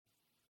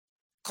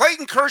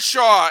Clayton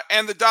Kershaw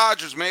and the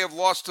Dodgers may have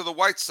lost to the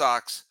White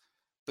Sox,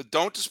 but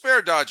don't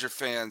despair, Dodger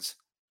fans.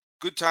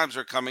 Good times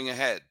are coming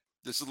ahead.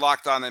 This is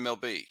Locked On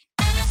MLB.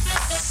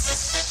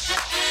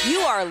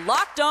 You are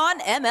Locked On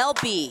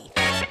MLB.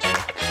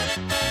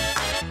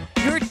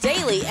 Your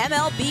daily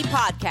MLB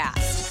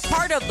podcast.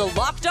 Part of the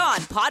Locked On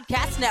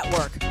Podcast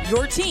Network.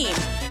 Your team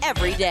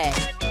every day.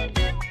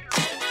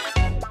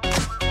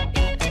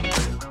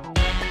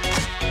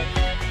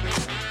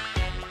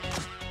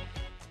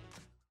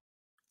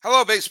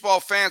 Hello,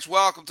 baseball fans.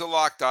 Welcome to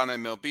Locked On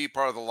MLB,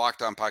 part of the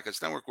Locked On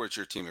Podcast Network, where it's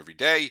your team every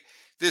day.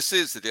 This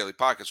is the daily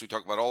podcast. We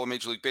talk about all of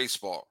Major League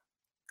Baseball.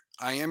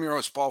 I am your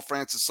host, Paul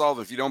Francis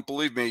Sullivan. If you don't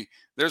believe me,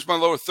 there's my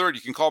lower third.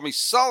 You can call me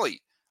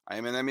Sully. I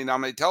am an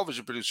Emmy-nominated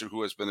television producer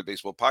who has been a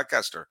baseball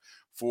podcaster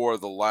for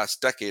the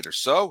last decade or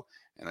so,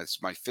 and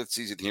it's my fifth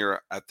season here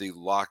at the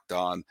Locked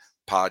On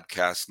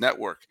Podcast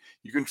Network.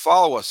 You can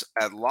follow us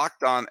at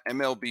Locked On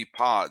MLB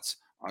Pods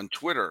on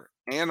Twitter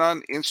and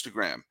on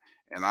Instagram.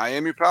 And I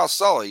am your pal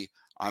Sully.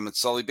 I'm at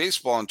Sully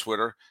Baseball on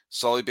Twitter,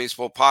 Sully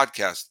Baseball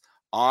Podcast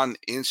on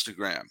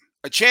Instagram.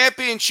 A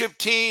championship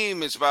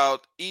team is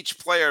about each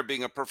player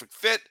being a perfect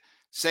fit.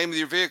 Same with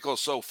your vehicle.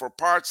 So for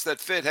parts that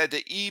fit, head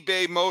to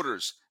eBay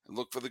Motors and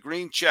look for the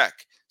green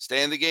check.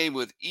 Stay in the game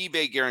with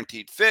eBay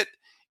Guaranteed Fit.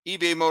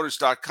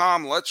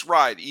 ebaymotors.com. Let's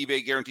ride.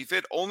 eBay Guaranteed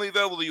Fit. Only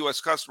available to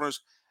U.S. customers.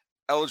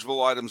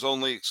 Eligible items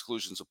only.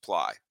 Exclusions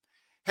apply.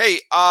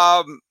 Hey,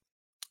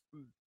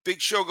 big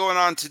show going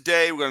on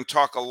today. We're going to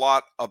talk a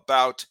lot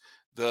about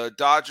the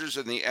Dodgers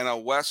and the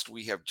NL West.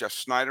 We have Jeff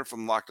Snider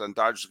from Locked On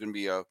Dodgers going to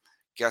be a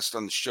guest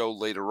on the show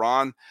later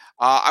on.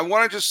 I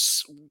want to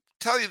just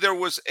tell you there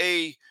was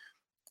an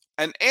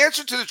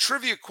answer to the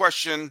trivia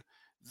question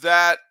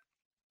that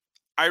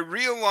I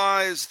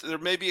realized there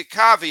may be a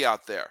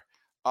caveat there.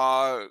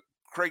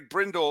 Craig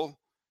Brindle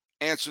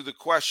answered the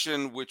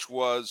question, which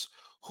was,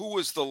 who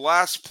was the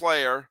last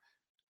player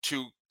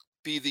to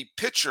be the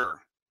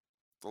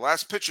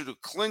last pitcher to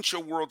clinch a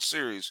World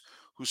Series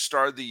who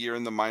started the year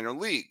in the minor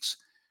leagues?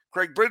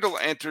 Craig Brindle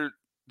answered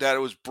that it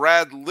was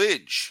Brad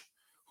Lidge,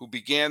 who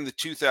began the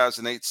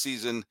 2008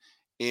 season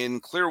in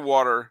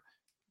Clearwater,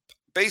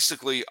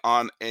 basically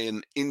on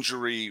an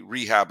injury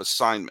rehab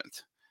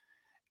assignment.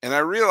 And I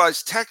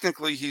realized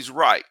technically he's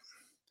right,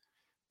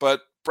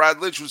 but Brad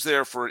Lidge was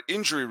there for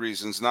injury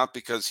reasons, not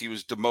because he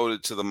was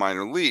demoted to the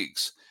minor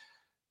leagues.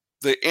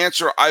 The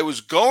answer I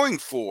was going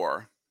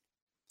for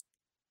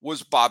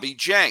was Bobby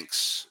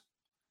Jenks.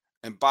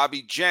 And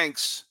Bobby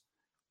Jenks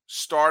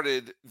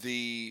started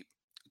the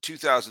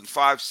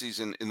 2005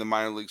 season in the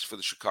minor leagues for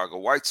the Chicago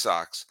White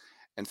Sox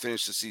and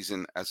finished the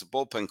season as a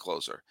bullpen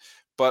closer.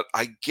 But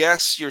I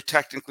guess you're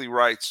technically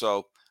right,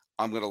 so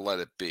I'm going to let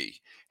it be.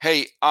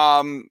 Hey,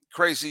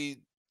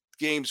 crazy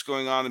games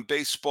going on in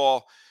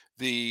baseball.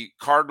 The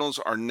Cardinals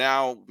are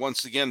now,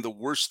 once again, the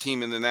worst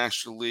team in the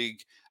National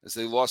League as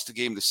they lost the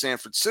game to San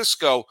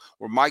Francisco,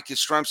 where Mike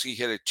Yastrzemski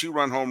hit a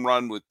two-run home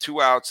run with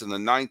 2 outs in the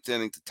ninth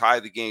inning to tie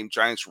the game.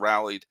 Giants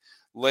rallied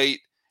late,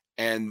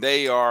 and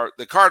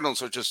the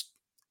Cardinals are just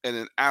in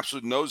an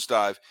absolute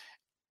nosedive,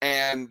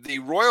 and the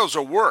Royals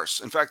are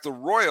worse. In fact, the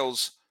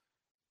Royals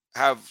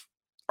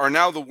are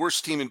now the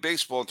worst team in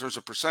baseball in terms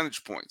of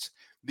percentage points.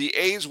 The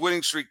A's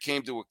winning streak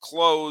came to a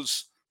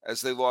close as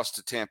they lost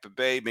to Tampa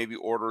Bay. Maybe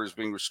order is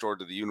being restored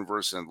to the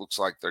universe, and it looks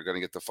like they're going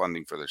to get the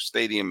funding for their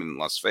stadium in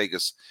Las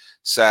Vegas.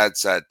 Sad,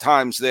 sad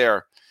times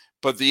there.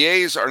 But the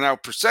A's are now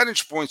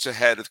percentage points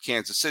ahead of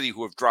Kansas City,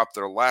 who have dropped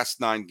their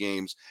last 9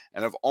 games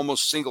and have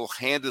almost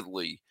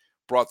single-handedly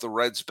brought the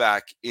Reds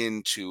back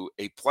into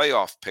a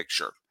playoff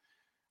picture.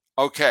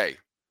 Okay.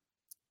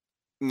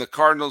 And the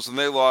Cardinals, and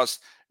they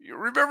lost. You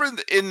remember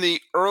in the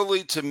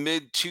early to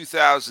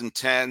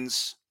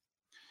mid-2010s,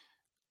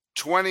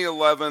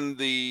 2011,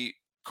 the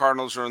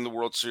Cardinals are in the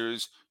World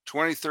Series.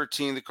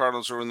 2013, the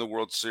Cardinals are in the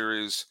World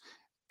Series.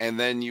 And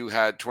then you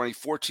had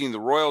 2014, the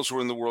Royals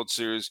were in the World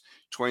Series.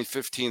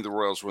 2015, the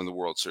Royals were in the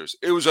World Series.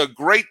 It was a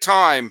great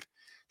time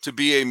to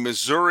be a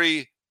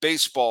Missouri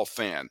baseball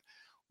fan.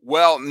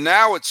 Well,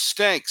 now it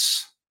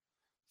stinks.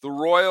 The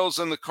Royals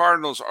and the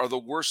Cardinals are the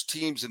worst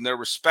teams in their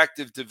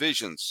respective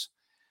divisions.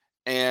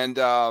 And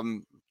I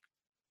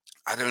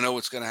don't know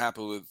what's going to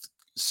happen with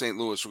St.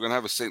 Louis. We're going to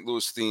have a St.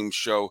 Louis themed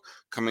show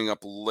coming up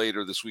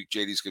later this week.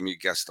 JD's going to be a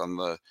guest on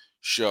the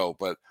show.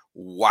 But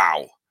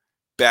wow,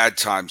 bad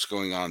times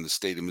going on in the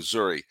state of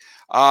Missouri.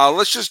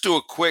 Let's just do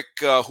a quick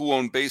Who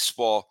Owned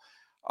Baseball.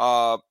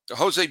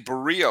 Jose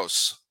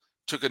Barrios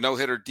took a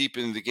no-hitter deep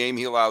into the game.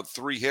 He allowed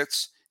 3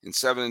 hits in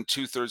 7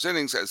 2/3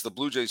 innings as the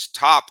Blue Jays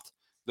topped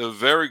the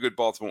very good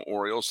Baltimore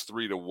Orioles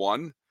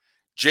 3-1.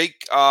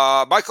 Jake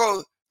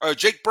Berger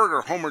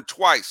homered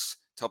twice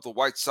to help the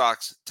White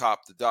Sox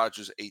top the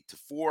Dodgers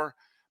 8-4.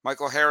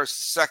 Michael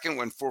Harris II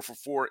went 4 for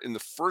 4 in the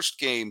first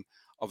game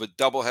of a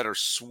doubleheader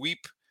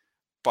sweep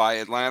by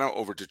Atlanta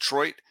over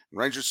Detroit.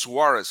 Ranger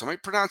Suarez, am I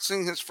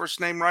pronouncing his first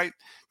name right?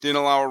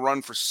 Didn't allow a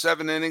run for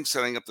 7 innings,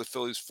 setting up the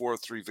Phillies'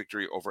 4-3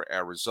 victory over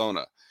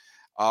Arizona.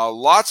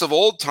 Lots of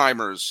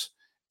old-timers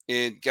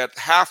get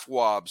half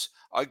wobs.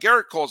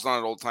 Garrett Cole's not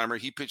an old-timer.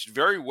 He pitched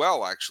very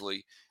well,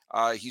 actually.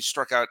 He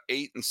struck out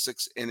 8 in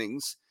 6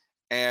 innings,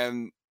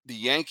 and the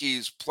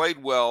Yankees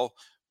played well,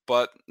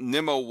 but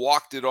Nimmo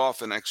walked it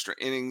off in extra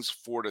innings,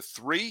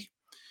 4-3.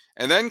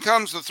 And then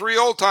comes the three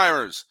old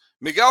timers.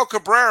 Miguel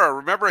Cabrera,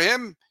 remember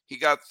him? He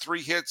got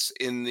 3 hits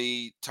in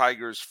the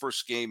Tigers'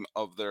 first game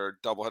of their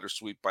doubleheader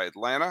sweep by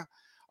Atlanta.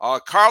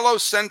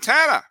 Carlos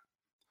Santana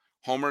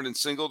homered and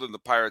singled in the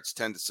Pirates'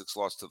 10-6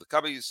 loss to the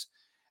Cubbies.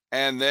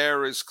 And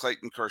there is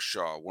Clayton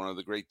Kershaw, one of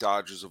the great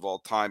Dodgers of all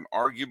time,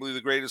 arguably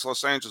the greatest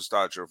Los Angeles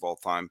Dodger of all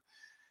time.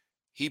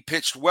 He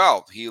pitched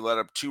well. He let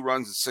up 2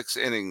 runs in 6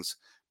 innings,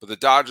 but the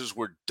Dodgers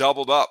were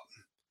doubled up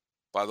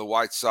by the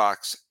White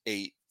Sox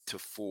 8-4.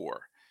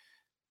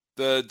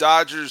 The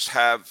Dodgers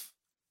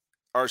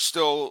are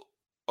still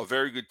a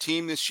very good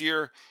team this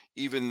year,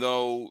 even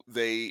though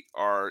they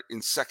are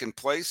in second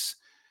place.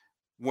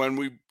 When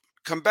we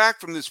come back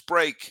from this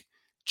break,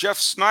 Jeff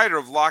Snider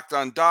of Locked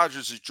On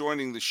Dodgers is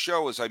joining the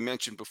show, as I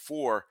mentioned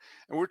before,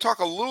 and we'll talk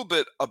a little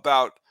bit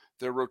about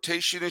their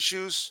rotation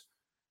issues,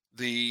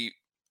 the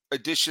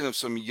addition of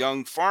some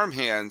young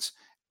farmhands,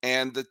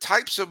 and the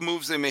types of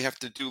moves they may have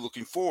to do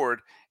looking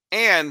forward,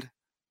 and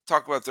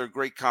talk about their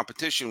great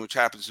competition, which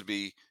happens to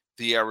be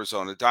the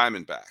Arizona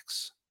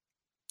Diamondbacks.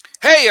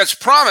 Hey, as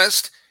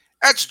promised,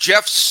 that's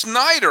Jeff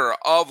Snider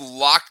of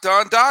Locked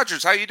On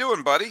Dodgers. How you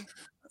doing, buddy?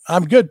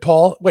 I'm good,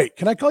 Paul. Wait,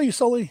 can I call you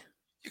Sully?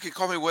 You can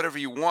call me whatever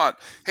you want.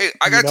 Hey,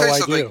 I got to tell you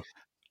something. Do.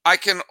 I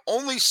can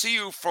only see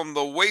you from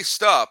the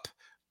waist up,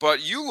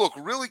 but you look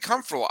really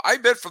comfortable. I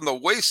bet from the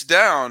waist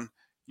down,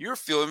 you're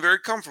feeling very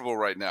comfortable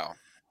right now.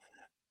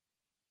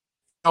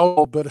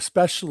 Oh, but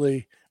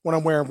especially when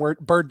I'm wearing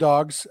bird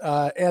dogs.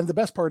 And the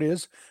best part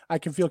is I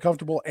can feel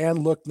comfortable and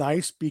look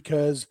nice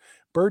because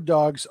bird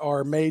dogs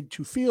are made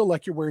to feel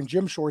like you're wearing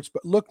gym shorts,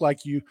 but look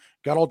like you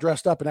got all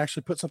dressed up and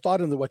actually put some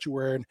thought into what you're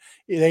wearing.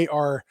 They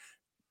are,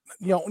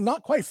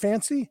 not quite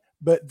fancy,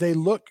 but they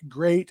look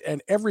great.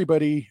 And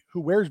everybody who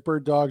wears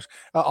bird dogs,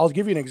 I'll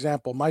give you an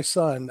example. My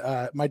son,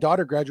 my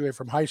daughter graduated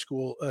from high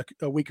school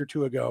a week or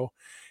two ago.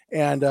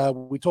 And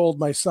we told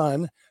my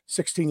son,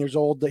 16 years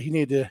old, that he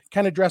needed to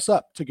kind of dress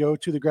up to go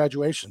to the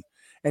graduation.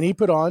 And he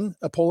put on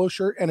a polo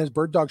shirt and his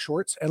bird dog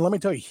shorts. And let me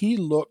tell you, he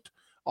looked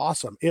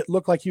awesome. It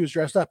looked like he was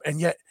dressed up. And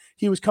yet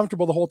he was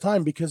comfortable the whole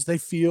time because they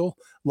feel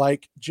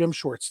like gym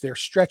shorts. They're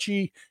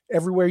stretchy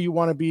everywhere you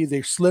want to be.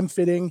 They're slim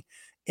fitting.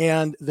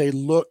 And they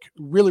look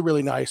really,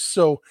 really nice.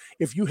 So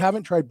if you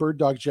haven't tried bird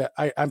dogs yet,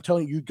 I'm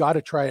telling you, you got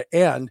to try it.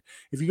 And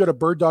if you go to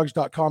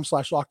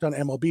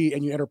birddogs.com/LockedOnMLB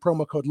and you enter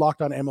promo code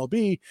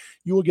LockedOnMLB,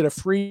 you will get a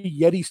free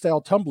Yeti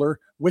style tumbler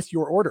with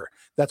your order.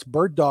 That's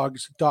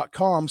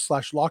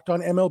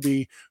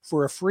birddogs.com/LockedOnMLB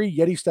for a free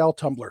Yeti style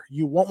tumbler.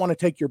 You won't want to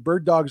take your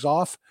bird dogs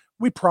off.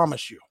 We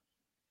promise you.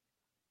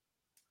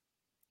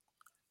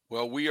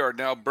 Well, we are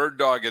now bird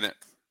dogging it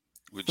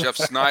with Jeff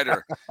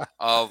Snider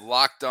of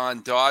Locked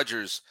On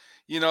Dodgers.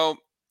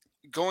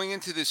 Going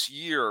into this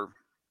year,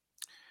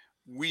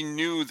 we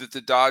knew that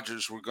the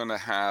Dodgers were going to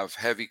have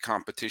heavy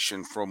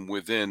competition from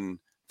within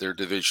their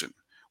division.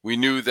 We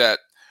knew that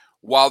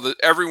while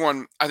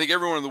I think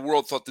everyone in the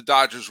world thought the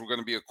Dodgers were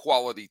going to be a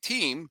quality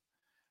team,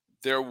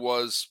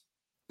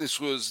 this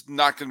was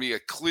not going to be a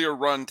clear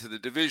run to the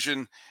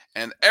division,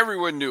 and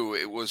everyone knew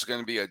it was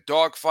going to be a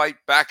dogfight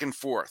back and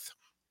forth.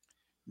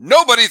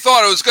 Nobody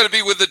thought it was going to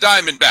be with the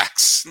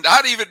Diamondbacks,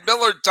 not even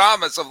Millard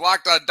Thomas of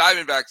Locked On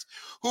Diamondbacks,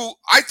 who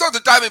I thought the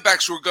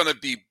Diamondbacks were going to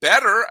be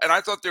better, and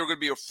I thought they were going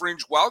to be a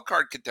fringe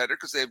wildcard contender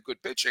because they have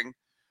good pitching.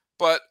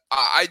 But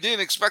I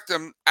didn't expect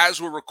them, as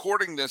we're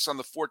recording this on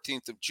the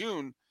 14th of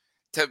June,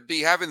 to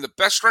be having the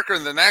best record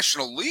in the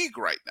National League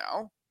right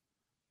now.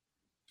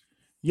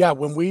 Yeah,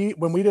 when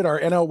we did our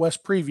NL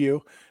West preview,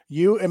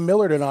 you and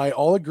Millard and I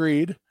all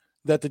agreed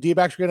that the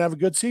D-backs were going to have a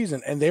good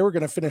season, and they were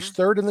going to finish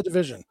third in the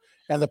division.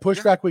 And the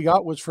pushback we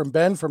got was from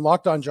Ben from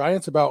Locked On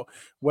Giants about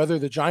whether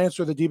the Giants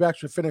or the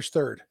D-backs would finish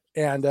third.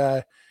 And,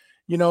 there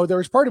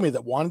was part of me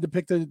that wanted to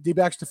pick the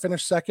D-backs to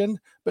finish second,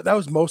 but that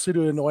was mostly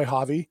to annoy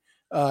Javi.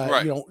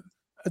 Right.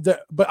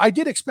 But I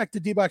did expect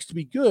the D-backs to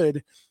be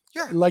good.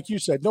 Yeah. Like you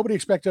said, nobody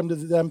expected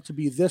them to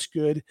be this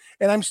good.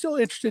 And I'm still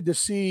interested to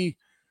see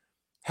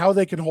how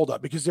they can hold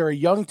up because they're a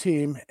young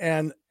team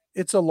and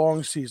it's a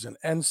long season.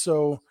 And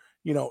so,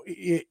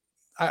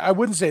 I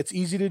wouldn't say it's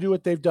easy to do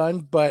what they've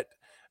done, but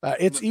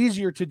it's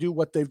easier to do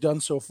what they've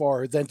done so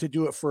far than to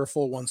do it for a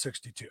full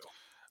 162.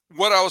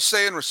 What I will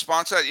say in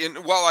response to that,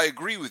 and while I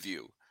agree with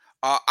you,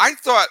 I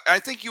thought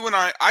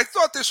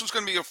this was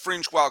going to be a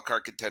fringe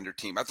wildcard contender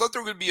team. I thought they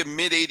were going to be a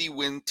mid-80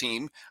 win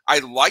team. I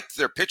liked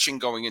their pitching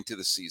going into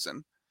the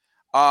season.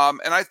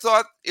 And I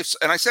thought if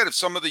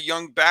some of the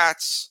young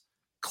bats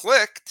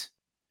clicked,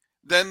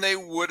 then they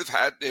would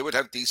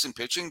have decent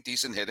pitching,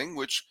 decent hitting,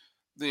 which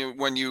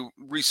when you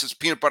Reese's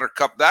Peanut Butter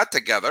Cup that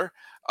together,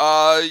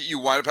 you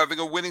wind up having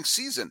a winning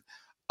season.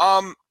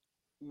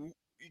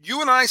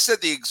 You and I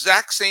said the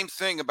exact same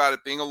thing about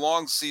it being a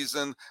long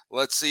season.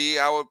 Let's see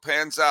how it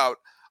pans out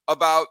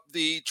about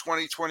the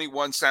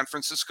 2021 San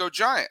Francisco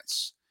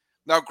Giants.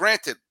 Now,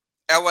 granted,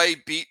 LA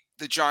beat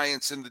the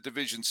Giants in the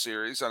division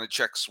series on a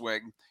check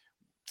swing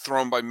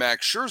thrown by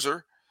Max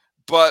Scherzer,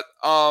 But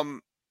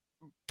the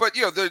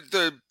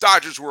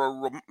Dodgers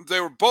they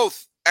were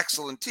both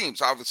excellent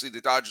teams. Obviously,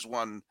 the Dodgers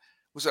won,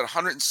 was it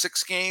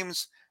 106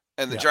 games,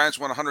 and the Yeah. Giants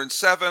won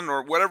 107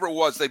 or whatever it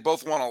was. They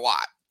both won a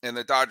lot, and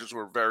the Dodgers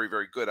were very,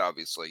 very good.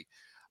 Obviously,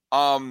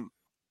 um,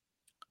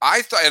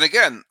 I thought, and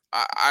again,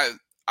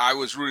 I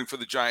was rooting for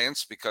the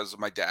Giants because of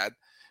my dad,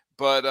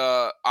 but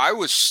I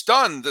was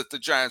stunned that the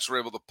Giants were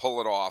able to pull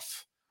it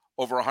off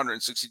over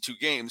 162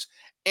 games.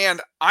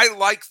 And I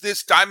like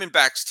this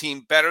Diamondbacks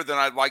team better than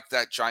I like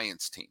that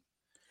Giants team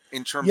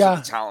in terms of the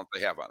Yeah, talent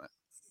they have on it.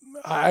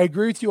 I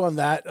agree with you on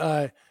that.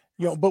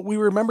 But we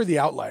remember the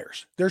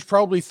outliers. There's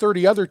probably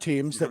 30 other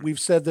teams that Mhm. we've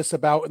said this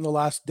about in the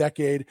last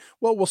decade.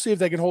 Well, we'll see if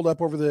they can hold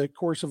up over the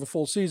course of a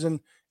full season,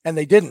 and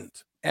they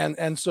didn't.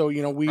 And so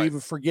we Right. even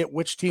forget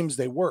which teams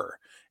they were.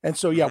 And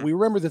so Hmm. we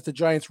remember that the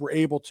Giants were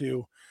able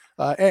to.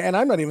 And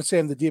I'm not even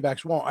saying the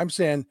D-backs won't. I'm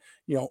saying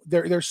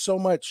there's so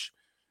much,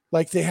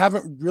 like, they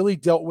haven't really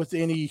dealt with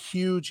any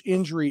huge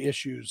injury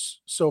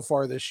issues so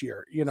far this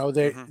year.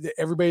 Hmm.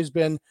 Everybody's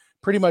been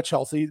pretty much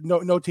healthy.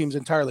 No team's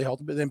entirely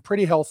healthy, but then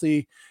pretty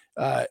healthy.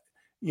 Uh,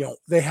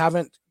 they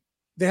haven't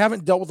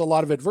dealt with a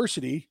lot of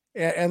adversity,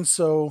 and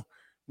so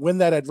when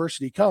that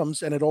adversity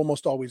comes, and it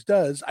almost always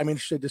does, I'm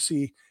interested to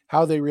see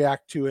how they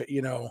react to it.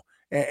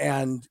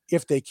 And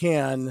if they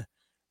can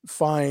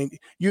find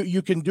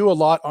you can do a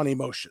lot on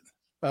emotion,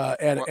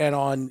 and Well,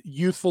 on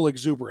youthful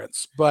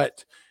exuberance,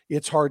 but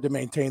it's hard to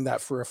maintain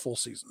that for a full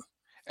season.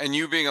 and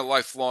you being a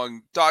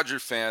lifelong Dodger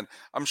fan,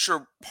 I'm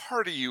sure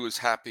part of you is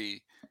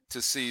happy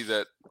to see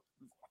that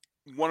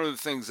one of the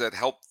things that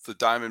helped the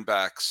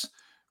Diamondbacks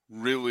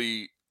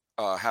really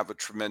have a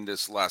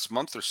tremendous last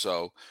month or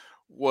so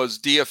was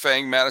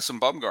DFAing Madison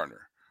Bumgarner.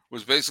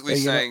 Was basically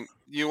Hey, saying,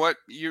 you know what,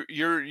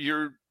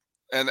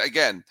 and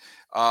again,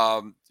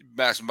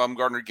 Madison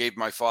Bumgarner gave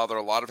my father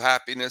a lot of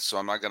happiness, so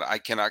I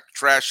cannot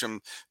trash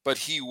him, but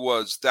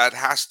that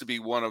has to be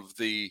one of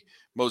the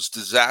most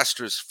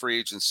disastrous free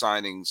agent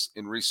signings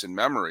in recent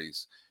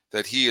memories.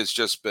 That he has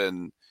just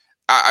been.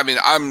 I mean,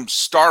 I'm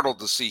startled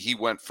to see he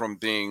went from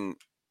being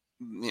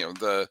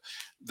the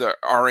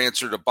our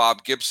answer to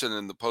Bob Gibson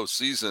in the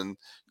postseason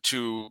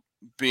to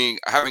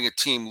having a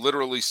team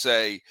literally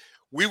say,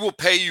 "We will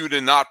pay you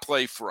to not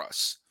play for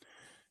us."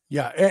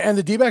 Yeah, and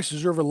the D-backs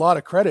deserve a lot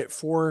of credit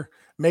for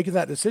making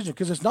that decision,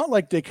 because it's not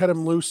like they cut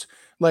him loose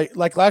like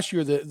last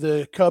year.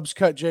 The Cubs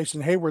cut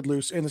Jason Hayward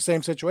loose in the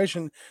same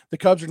situation. The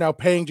Cubs are now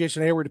paying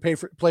Jason Hayward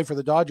to play for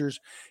the Dodgers.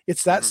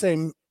 It's that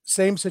Hmm.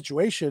 same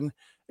situation.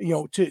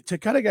 To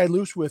cut a guy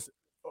loose with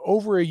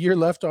over a year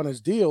left on his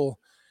deal.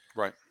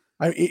 Right.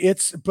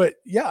 But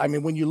yeah, I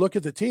mean, when you look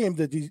at the team,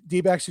 the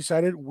D-backs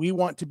decided we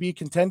want to be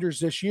contenders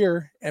this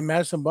year, and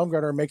Madison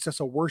Bumgarner makes us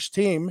a worse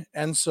team,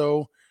 and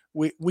so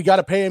we got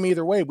to pay him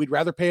either way. We'd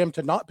rather pay him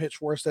to not pitch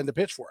for us than to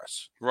pitch for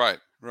us. Right,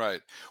 right.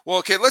 Well,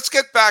 okay, let's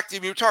get back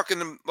to you were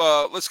talking.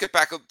 Let's get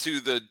back up to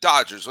the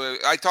Dodgers.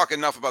 I talk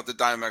enough about the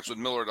Diamondbacks with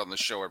Millard on the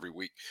show every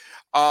week.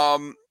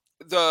 Um,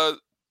 the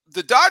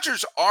the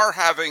Dodgers are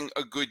having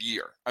a good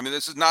year. I mean,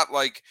 this is not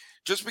like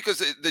just because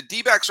the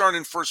D-backs aren't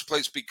in first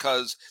place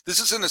because this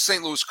isn't a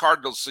St. Louis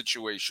Cardinals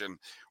situation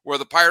where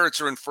the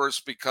Pirates are in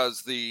first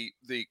because the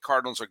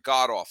Cardinals are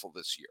god awful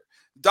this year.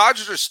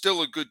 Dodgers are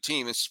still a good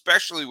team,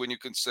 especially when you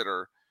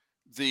consider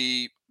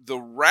the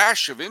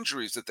rash of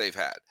injuries that they've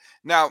had.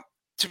 Now,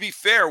 to be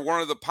fair,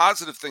 one of the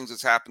positive things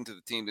that's happened to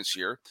the team this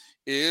year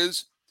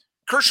is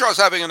Kershaw's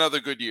having another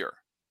good year.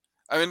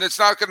 I mean, it's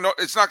not gonna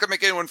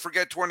make anyone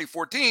forget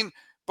 2014,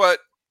 but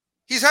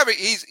he's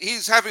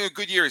having a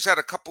good year. He's had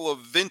a couple of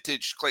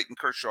vintage Clayton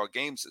Kershaw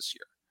games this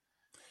year.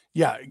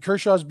 Yeah,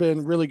 Kershaw's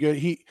been really good.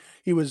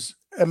 He was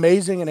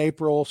amazing in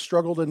April,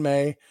 struggled in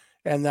May,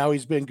 and now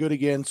he's been good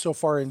again so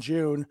far in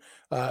June.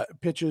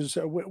 Pitches.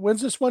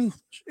 When's this one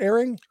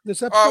airing?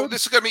 This Oh, episode?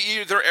 this is gonna be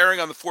either airing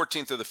on the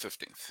 14th or the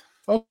 15th.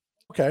 Oh,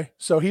 okay.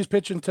 So he's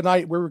pitching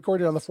tonight. We're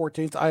recording on the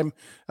 14th. I'm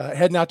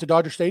heading out to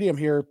Dodger Stadium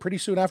here pretty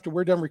soon after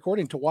we're done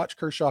recording to watch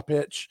Kershaw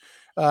pitch.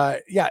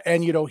 Yeah,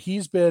 and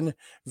he's been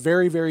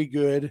very, very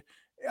good.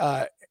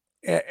 Uh,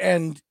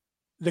 and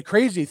the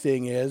crazy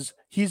thing is,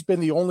 he's been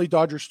the only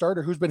Dodger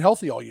starter who's been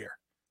healthy all year.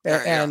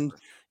 Yeah. And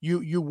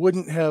you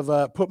wouldn't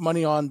have put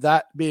money on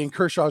that being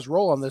Kershaw's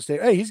role on this day.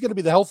 Hey, he's going to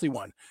be the healthy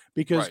one,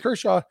 because Right.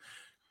 Kershaw,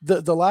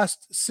 the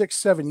last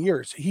 6-7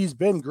 years, he's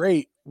been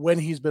great when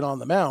he's been on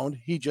the mound.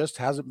 He just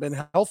hasn't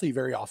been healthy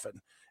very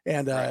often,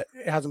 and Right.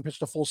 hasn't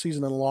pitched a full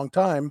season in a long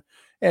time.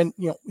 And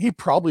he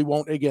probably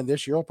won't again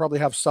this year. He'll probably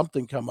have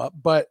something come up,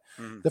 but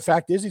Mhm. the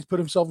fact is, he's put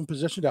himself in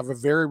position to have a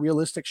very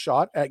realistic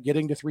shot at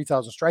getting to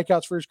 3,000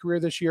 strikeouts for his career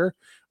this year,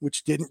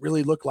 which didn't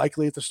really look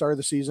likely at the start of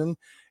the season.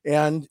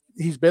 And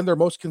he's been their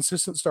most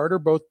consistent starter,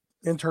 both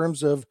in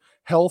terms of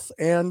health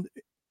and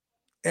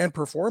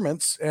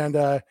performance.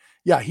 And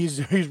yeah,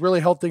 he's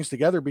really held things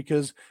together,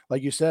 because,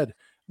 like you said,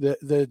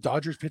 the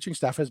Dodgers pitching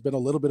staff has been a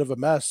little bit of a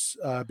mess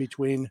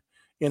between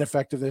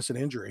ineffectiveness and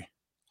injury.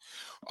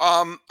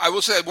 I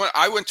will say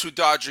I went to a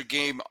Dodger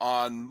game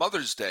on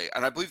Mother's Day,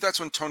 and I believe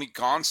that's when Tony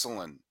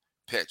Gonsolin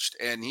pitched,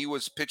 and he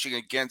was pitching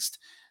against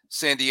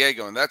San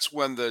Diego, and that's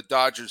when the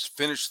Dodgers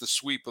finished the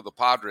sweep of the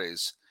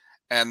Padres.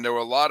 And there were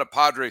a lot of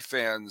Padre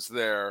fans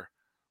there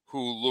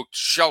who looked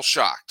shell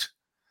shocked.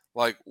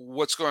 Like,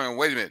 what's going on?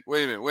 Wait a minute,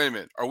 wait a minute, wait a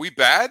minute. Are we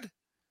bad?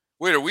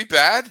 Wait, are we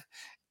bad?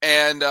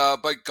 And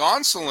but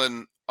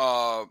Gonsolin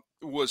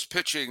was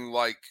pitching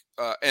like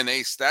an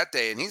ace that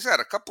day, and he's had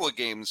a couple of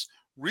games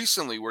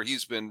recently where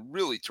he's been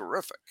really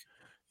terrific.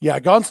 Yeah,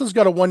 Gonsolin's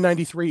got a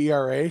 193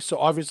 ERA, so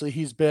obviously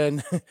he's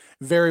been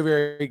very,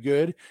 very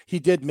good. He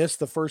did miss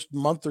the first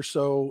month or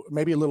so,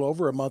 maybe a little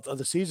over a month of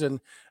the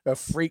season. A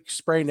freak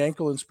sprained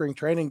ankle in spring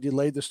training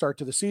delayed the start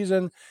to the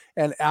season,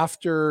 and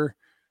after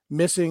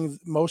missing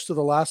most of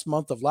the last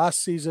month of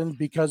last season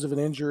because of an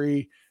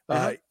injury,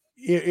 Mhm.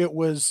 it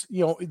was,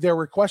 there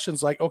were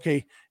questions like,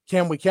 okay,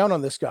 can we count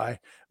on this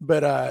guy?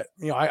 But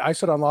I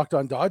said on Locked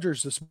On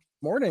Dodgers this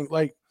morning,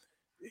 like,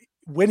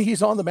 when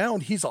he's on the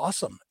mound, he's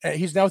awesome.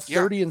 He's now Yeah.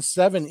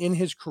 30-7 in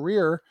his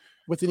career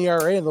with an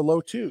ERA in the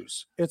low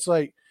twos. It's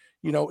like,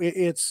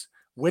 it's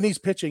when he's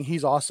pitching,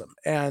 he's awesome.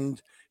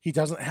 And he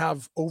doesn't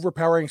have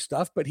overpowering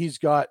stuff, but he's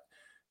got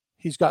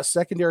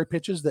secondary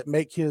pitches that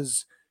make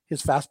his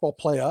fastball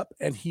play up,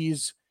 and he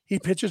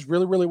pitches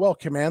really, really well,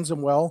 commands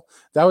them well.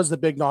 That was the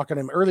big knock on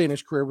him early in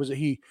his career, was that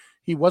he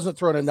wasn't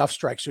throwing enough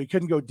strikes, so he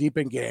couldn't go deep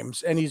in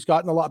games. And he's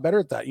gotten a lot better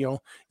at that.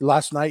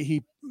 Last night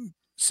he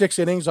 6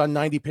 innings on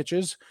 90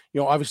 pitches.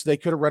 Obviously they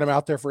could have run him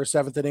out there for a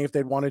seventh inning if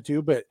they'd wanted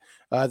to, but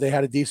they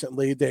had a decent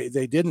lead.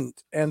 They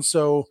didn't. And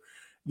so,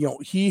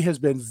 he has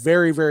been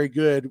very, very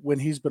good when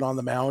he's been on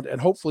the mound, and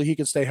hopefully he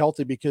can stay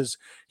healthy because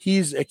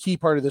he's a key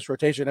part of this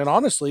rotation. And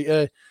honestly,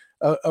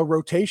 a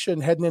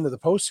rotation heading into the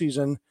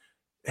postseason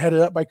headed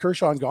up by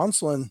Kershaw and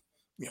Gonsolin,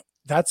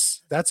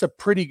 that's a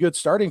pretty good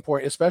starting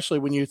point, especially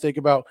when you think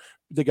about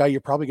the guy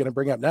you're probably going to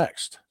bring up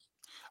next.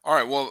 All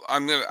right. Well,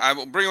 I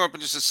will bring him up in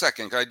just a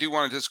second, 'cause I do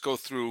want to just go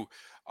through.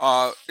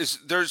 Is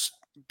there's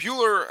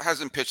Bueller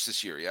hasn't pitched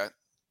this year yet,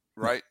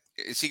 No. right?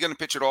 Is he going to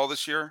pitch at all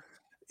this year?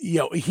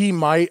 He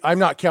might. I'm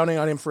not counting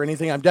on him for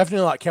anything. I'm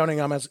definitely not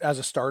counting on him as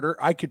a starter.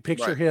 I could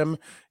picture Right. him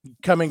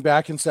coming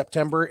back in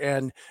September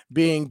and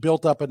being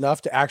built up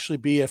enough to actually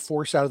be a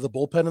force out of the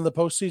bullpen in the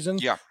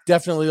postseason. Yeah.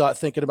 Definitely not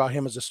thinking about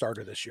him as a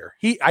starter this year.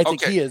 I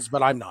think Okay. he is,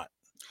 but I'm not.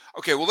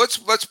 Okay. Well, let's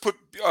put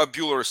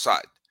Bueller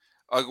aside.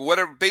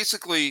 Whatever.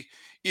 Basically,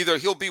 either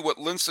he'll be what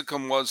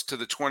Lincecum was to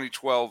the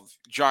 2012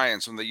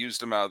 Giants when they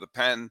used him out of the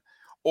pen,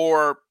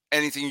 or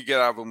anything you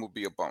get out of him will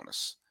be a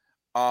bonus.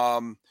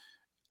 Um,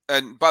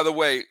 And by the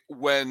way,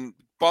 when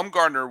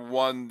Bumgarner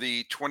won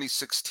the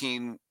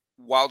 2016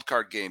 wild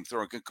card game,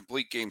 throwing a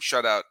complete game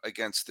shutout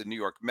against the New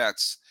York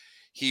Mets,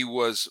 he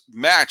was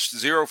matched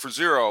 0 for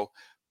 0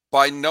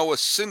 by Noah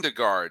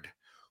Syndergaard,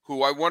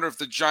 who I wonder if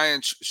the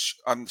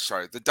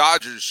the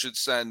Dodgers should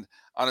send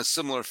on a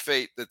similar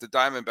fate that the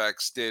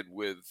Diamondbacks did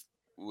with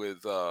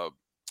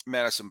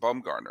Madison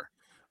Bumgarner.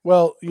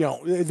 Well,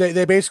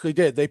 they basically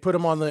did. They put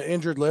him on the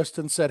injured list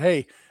and said,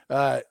 "Hey,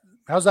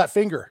 how's that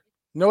finger?"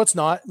 No, it's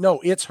not. No,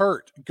 it's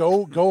hurt.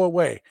 Go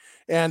away.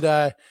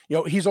 And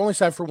he's only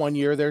signed for 1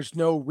 year. There's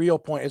no real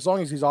point as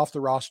long as he's off the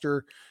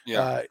roster,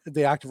 Yeah.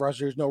 the active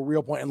roster. There's no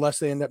real point unless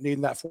they end up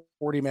needing that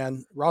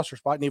 40-man roster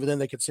spot, and even then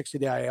they could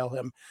 60-day IL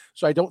him.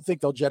 So I don't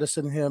think they'll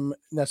jettison him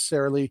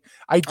necessarily.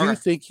 I do Okay.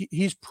 think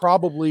he's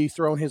probably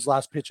thrown his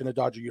last pitch in a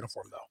Dodger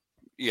uniform, though.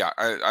 Yeah,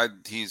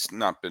 he's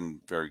not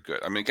been very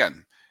good. I mean,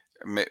 again,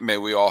 may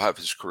we all have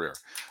his career.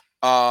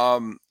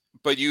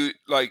 But you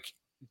like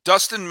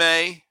Dustin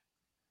May,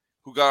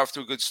 who got off to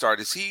a good start.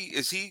 Is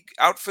he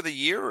out for the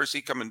year, or is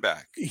he coming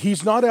back?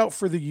 He's not out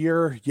for the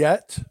year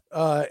yet.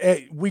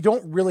 We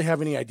don't really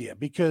have any idea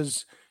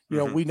because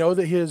Mhm. we know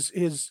that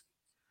his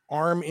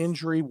arm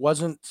injury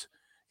wasn't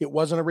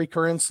a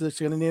recurrence that's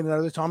going to need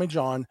another Tommy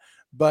John,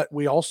 but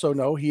we also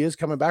know he is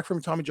coming back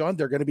from Tommy John.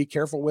 They're going to be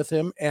careful with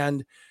him,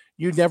 and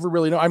you never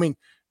really know. I mean,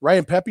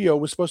 Ryan Pepio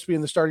was supposed to be in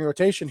the starting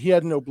rotation. He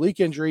had an oblique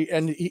injury,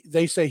 and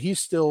they say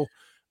he's still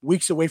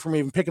weeks away from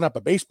even picking up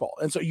a baseball.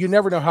 And so you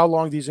never know how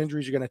long these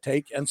injuries are going to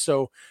take. And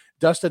so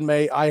Dustin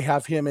May, I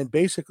have him in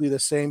basically the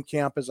same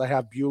camp as I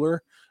have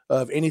Bueller.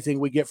 Of anything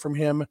we get from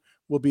him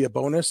will be a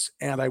bonus,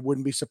 and I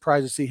wouldn't be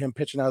surprised to see him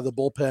pitching out of the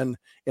bullpen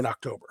in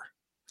October.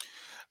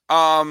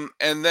 And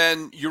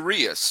then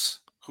Urias,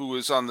 who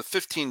is on the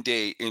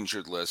 15-day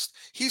injured list,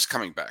 he's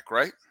coming back,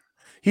 right?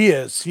 He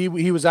is. He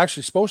was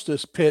actually supposed to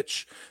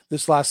pitch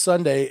this last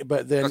Sunday,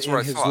 but then That's what I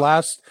in his thought.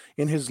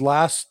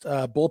 last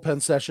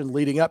bullpen session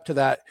leading up to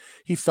that,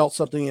 he felt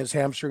something in his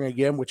hamstring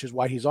again, which is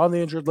why he's on the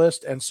injured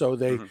list. And so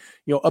they,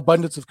 Mhm.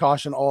 abundance of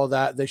caution, all of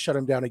that, they shut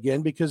him down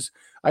again because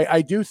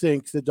I do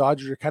think the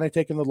Dodgers are kind of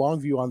taking the long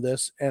view on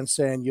this and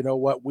saying, you know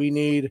what, we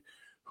need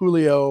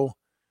Julio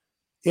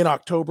in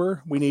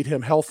October. We need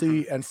him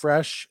healthy and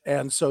fresh.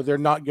 And so they're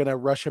not going to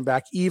rush him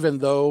back, even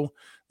though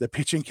the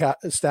pitching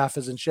staff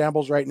is in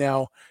shambles right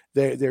now.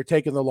 They're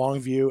taking the long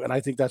view, and I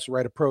think that's the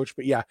right approach.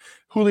 But yeah,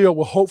 Julio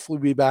will hopefully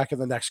be back in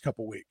the next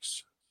couple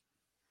weeks.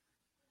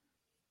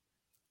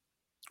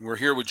 We're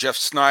here with Jeff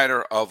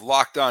Snider of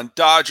Locked On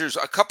Dodgers.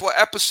 A couple of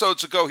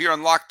episodes ago here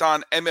on Locked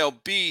On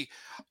MLB,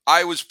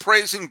 I was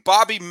praising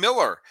Bobby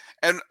Miller,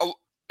 and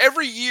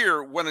every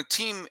year when a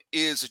team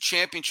is a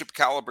championship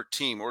caliber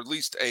team, or at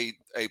least a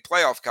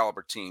playoff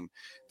caliber team,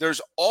 there's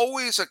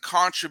always a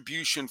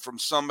contribution from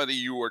somebody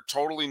you were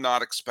totally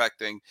not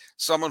expecting,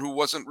 someone who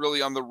wasn't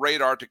really on the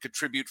radar to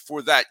contribute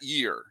for that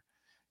year.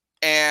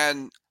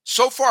 And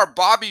so far,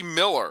 Bobby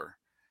Miller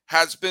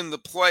has been the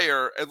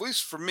player, at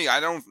least for me. I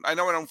know I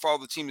don't follow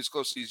the team as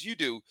closely as you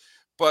do,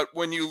 but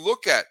when you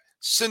look at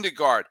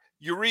Syndergaard,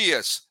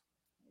 Urias,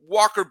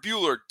 Walker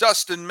Bueller,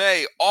 Dustin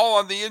May, all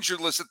on the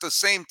injured list at the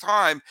same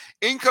time,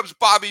 in comes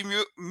Bobby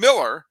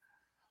Miller,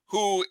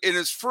 who in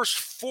his first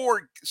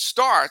 4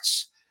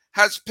 starts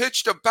has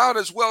pitched about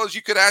as well as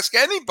you could ask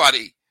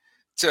anybody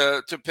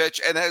to pitch,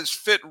 and has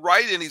fit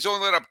right in. He's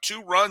only let up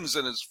 2 runs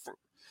in his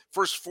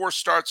first 4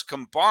 starts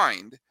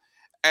combined,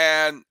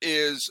 and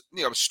is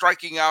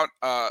striking out,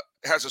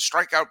 has a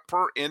strikeout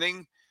per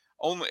inning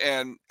only,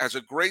 and has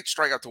a great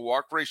strikeout to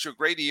walk ratio,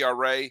 great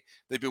ERA.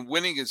 They've been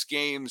winning his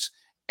games,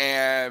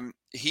 and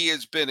he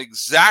has been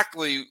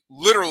exactly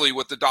literally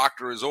what the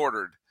doctor has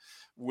ordered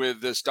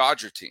with this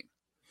Dodger team.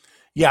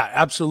 Yeah,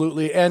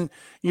 absolutely. And,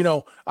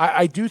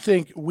 I do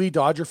think we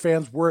Dodger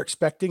fans were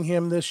expecting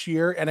him this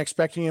year and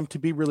expecting him to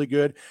be really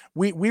good.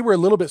 We were a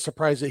little bit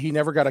surprised that he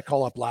never got a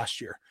call up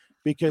last year,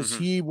 because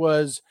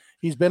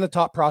he's been a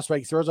top prospect.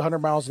 He throws 100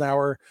 miles an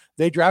hour.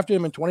 They drafted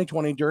him in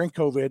 2020 during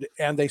COVID,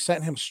 and they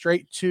sent him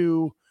straight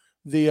to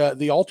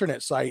the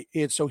alternate site.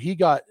 And so he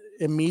got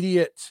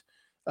immediate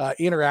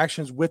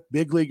interactions with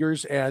big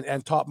leaguers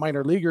and top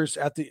minor leaguers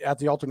at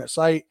the alternate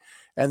site,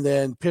 and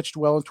then pitched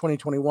well in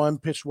 2021,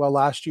 pitched well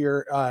last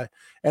year.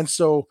 And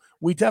so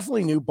we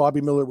definitely knew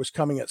Bobby Miller was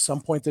coming at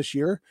some point this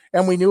year.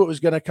 And we knew it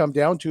was going to come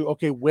down to,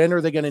 okay, when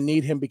are they going to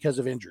need him because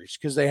of injuries?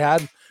 Because they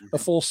had a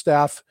full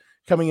staff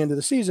coming into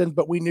the season,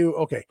 but we knew,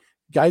 okay,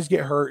 guys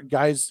get hurt,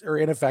 guys are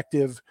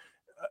ineffective.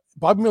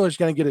 Bobby Miller's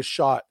going to get his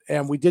shot.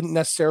 And we didn't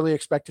necessarily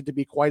expect it to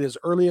be quite as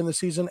early in the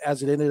season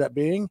as it ended up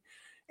being.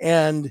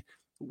 And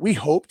we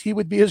hoped he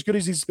would be as good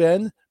as he's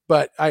been,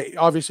 but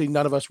obviously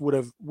none of us would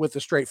have, with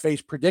a straight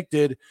face,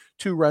 predicted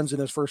 2 runs in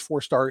his first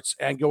 4 starts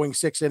and going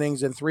 6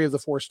 innings in 3 of the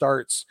 4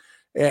 starts,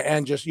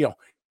 and just,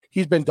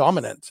 he's been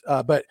dominant.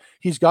 But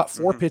he's got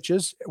 4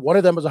 pitches. One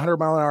of them was a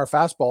 100-mile-an-hour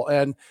fastball,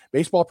 and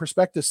Baseball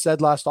Prospectus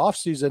said last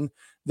offseason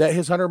that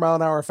his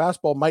 100-mile-an-hour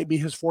fastball might be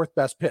his 4th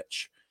best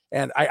pitch.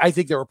 And I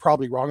think they were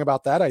probably wrong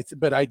about that.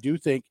 But I do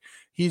think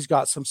he's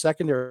got some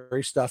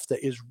secondary stuff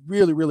that is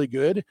really, really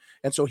good.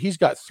 And so he's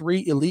got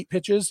 3 elite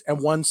pitches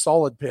and 1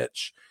 solid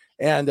pitch.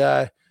 And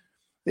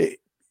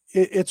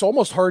it's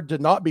almost hard to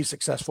not be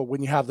successful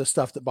when you have the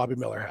stuff that Bobby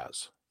Miller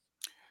has.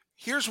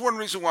 Here's one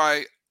reason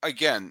why,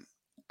 again,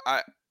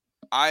 I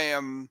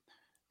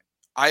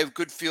have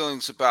good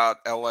feelings about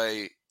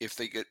LA if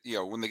they get,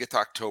 when they get to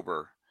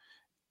October,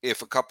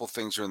 if a couple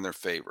things are in their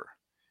favor.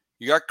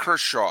 You got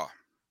Kershaw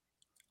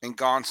and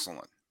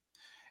Gonsolin.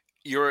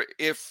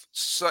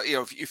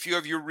 If you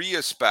have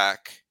Urias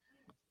back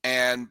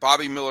and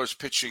Bobby Miller's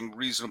pitching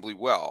reasonably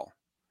well,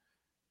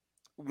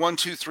 1,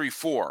 2, 3,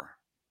 4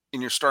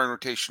 in your starting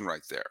rotation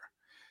right there.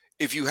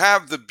 If you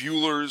have the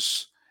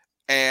Buellers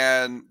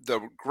and the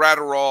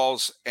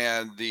Gratterols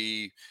and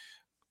the,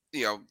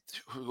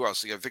 who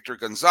else? You got Victor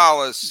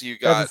Gonzalez, you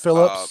got Evan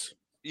Phillips,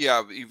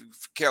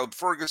 Caleb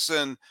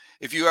Ferguson.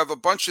 If you have a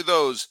bunch of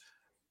those,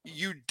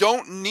 you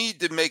don't need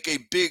to make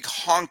a big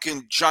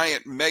honking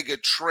giant mega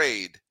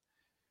trade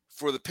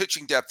for the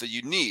pitching depth that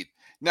you need.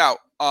 Now,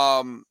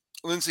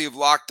 Lindsay of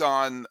Locked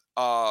On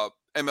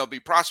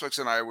MLB Prospects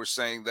and I were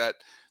saying that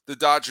the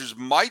Dodgers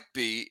might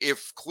be,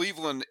 if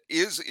Cleveland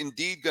is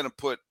indeed going to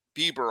put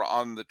Bieber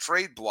on the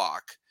trade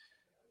block,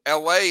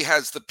 LA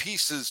has the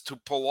pieces to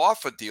pull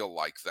off a deal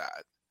like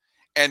that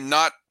and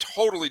not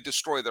totally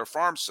destroy their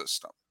farm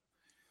system.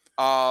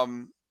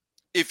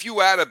 If you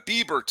add a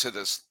Bieber to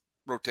this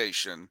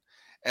rotation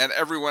and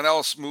everyone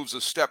else moves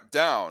a step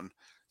down,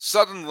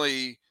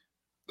 suddenly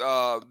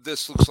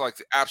this looks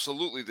like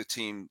absolutely the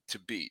team to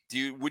beat.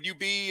 Would you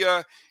be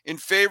in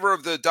favor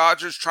of the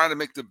Dodgers trying to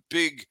make the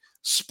big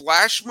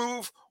splash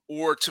move,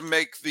 or to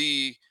make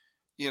the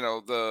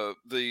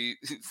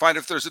find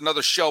if there's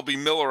another Shelby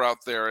Miller out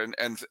there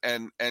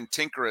and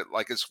tinker it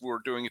like as we're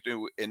doing it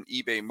in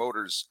eBay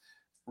Motors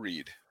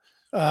read?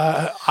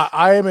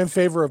 I am in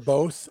favor of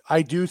both.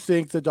 I do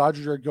think the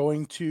Dodgers are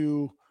going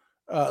to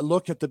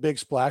look at the big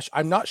splash.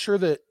 I'm not sure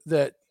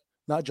that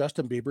not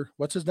Justin Bieber,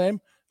 what's his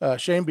name?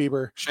 Shane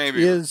Bieber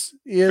is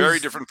very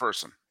different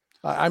person.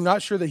 I'm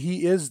not sure that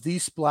he is the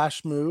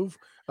splash move.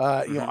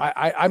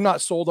 I'm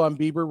not sold on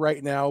Bieber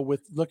right now.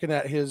 With looking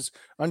at his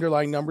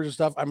underlying numbers and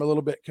stuff, I'm a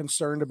little bit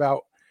concerned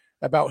about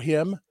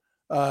him.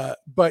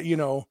 But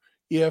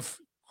if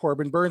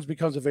Corbin Burns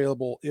becomes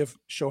available, if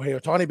Shohei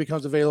Ohtani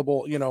becomes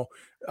available,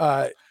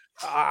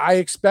 I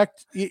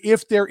expect,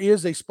 if there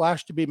is a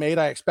splash to be made,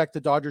 I expect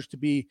the Dodgers to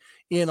be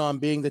in on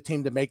being the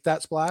team to make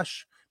that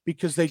splash,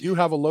 because they do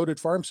have a loaded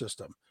farm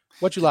system.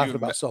 What you laughing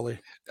about, Sully?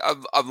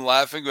 I'm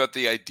laughing about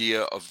the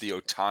idea of the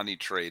Ohtani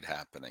trade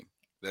happening.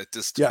 That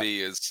just to me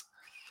is,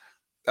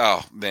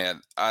 oh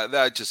man,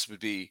 that just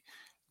would be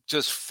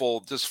just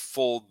fold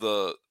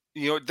the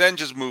Then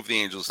just move the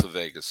Angels to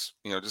Vegas.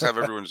 Just have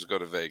everyone just go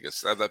to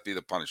Vegas. That'd be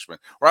the punishment,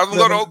 or have them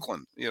go to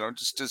Oakland.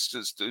 Just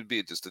it'd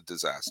be just a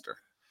disaster.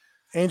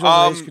 Angels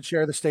and A's could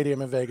share the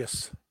stadium in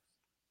Vegas.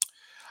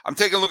 I'm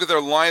taking a look at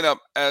their lineup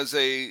as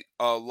a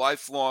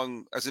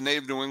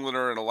native New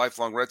Englander and a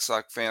lifelong Red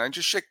Sox fan. I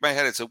just shake my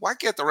head and say, why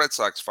can't the Red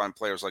Sox find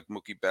players like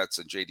Mookie Betts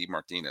and J.D.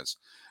 Martinez?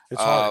 It's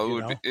hard. It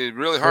would be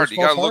really hard. You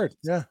got to look.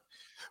 Yeah.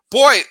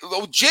 Boy,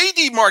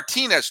 J.D.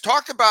 Martinez,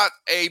 talk about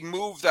a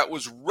move that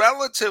was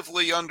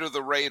relatively under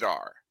the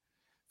radar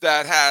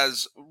that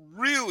has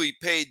really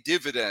paid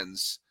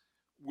dividends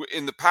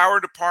in the power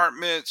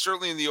department,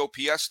 certainly in the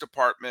OPS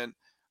department.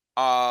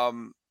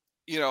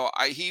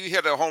 He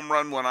hit a home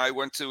run when I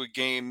went to a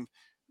game.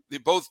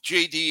 Both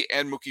JD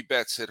and Mookie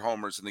Betts hit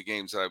homers in the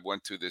games that I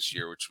went to this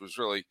year, which was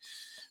really,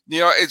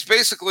 it's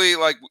basically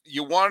like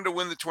you wanted to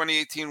win the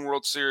 2018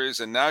 World Series,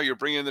 and now you're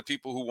bringing the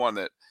people who won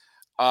it.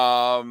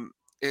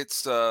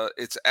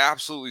 It's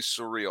absolutely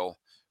surreal.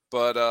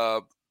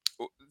 But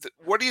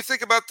what do you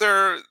think about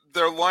their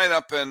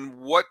lineup, and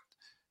what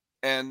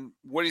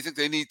do you think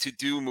they need to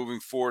do moving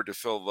forward to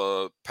fill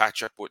the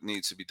patch up what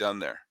needs to be done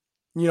there?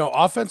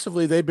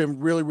 Offensively, they've been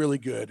really, really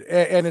good.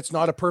 And it's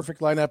not a perfect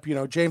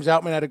lineup. James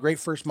Outman had a great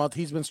first month.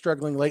 He's been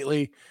struggling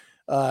lately.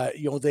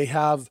 They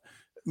have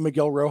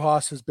Miguel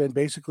Rojas has been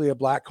basically a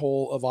black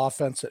hole of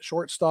offense at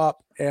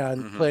shortstop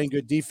and playing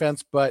good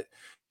defense, but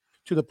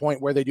to the point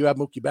where they do have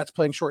Mookie Betts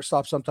playing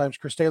shortstop sometimes,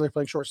 Chris Taylor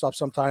playing shortstop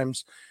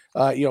sometimes.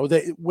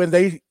 When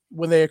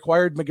they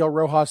acquired Miguel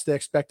Rojas, they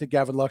expected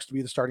Gavin Lux to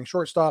be the starting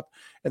shortstop,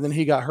 and then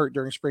he got hurt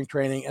during spring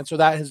training. And so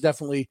that has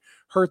definitely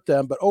hurt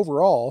them. But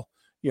overall,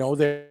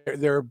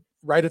 they're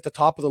right at the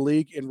top of the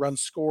league in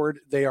runs scored.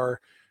 The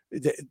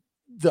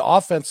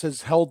offense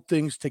has held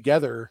things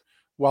together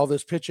while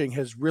this pitching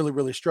has really,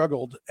 really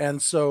struggled.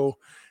 And so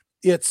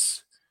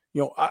it's,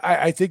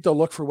 I think they'll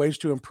look for ways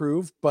to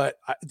improve, but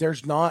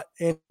there's not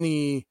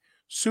any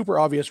super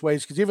obvious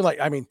ways. Because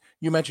even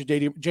you mentioned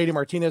JD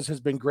Martinez has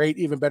been great,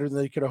 even better than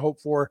they could have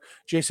hoped for.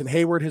 Jason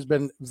Hayward has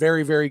been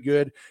very, very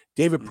good.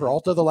 David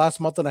Peralta the last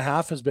month and a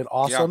half has been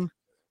awesome.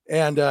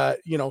 Yeah. And,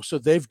 so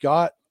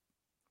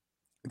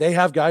they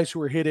have guys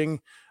who are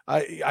hitting.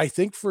 I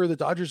think for the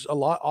Dodgers a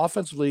lot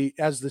offensively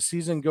as the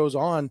season goes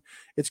on,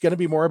 it's going to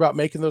be more about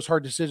making those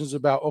hard decisions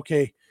about,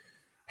 okay,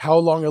 how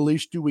long a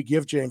leash do we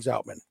give James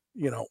Outman?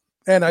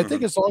 And I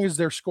think as long as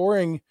they're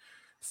scoring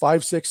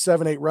 5, 6,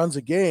 7, 8 runs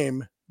a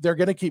game, they're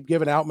going to keep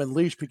giving Outman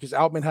leash because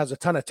Outman has a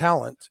ton of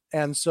talent.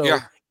 And so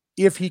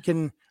if he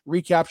can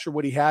recapture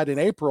what he had in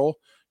April,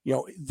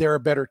 they're a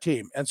better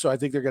team. And so I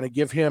think they're going to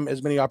give him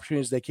as many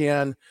opportunities as they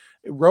can.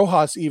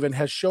 Rojas even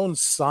has shown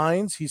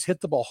signs. He's hit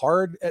the ball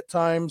hard at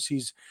times.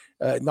 He's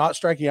not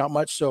striking out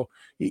much. So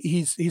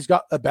he's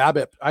got a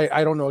BABIP.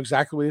 I don't know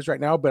exactly what it is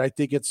right now, but I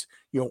think it's,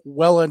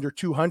 well under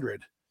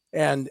 200.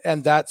 And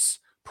that's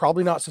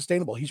probably not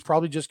sustainable. He's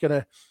probably just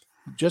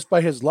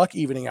by his luck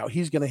evening out,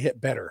 he's going to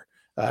hit better.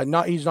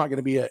 He's not going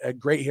to be a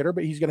great hitter,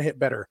 but he's going to hit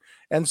better.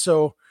 And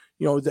so,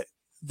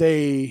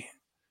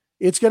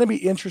 it's going to be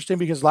interesting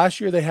because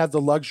last year they had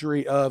the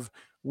luxury of,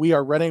 we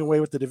are running away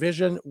with the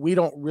division. We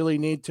don't really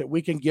need to,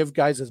 we can give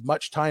guys as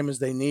much time as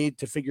they need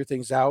to figure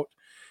things out.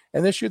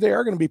 And this year they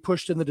are going to be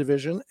pushed in the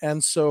division.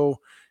 And so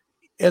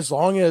as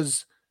long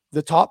as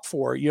the top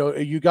four,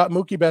 you got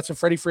Mookie Betts and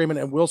Freddie Freeman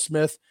and Will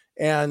Smith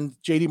and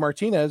JD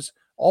Martinez,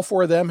 all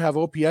four of them have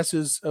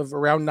OPSs of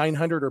around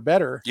 900 or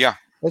better. Yeah.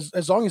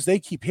 As long as they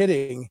keep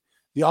hitting,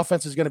 the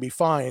offense is going to be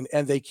fine,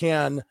 and they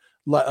can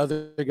let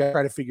other guys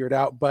try to figure it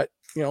out. But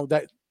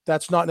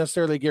that's not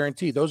necessarily a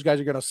guarantee. Those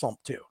guys are going to slump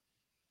too.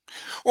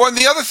 Well, and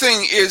the other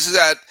thing is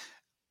that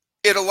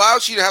it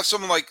allows you to have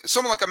someone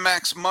like a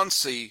Max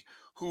Muncy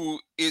who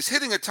is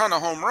hitting a ton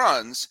of home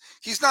runs.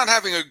 He's not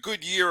having a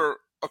good year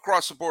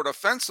across the board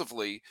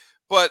offensively,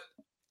 but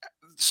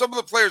some of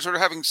the players are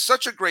having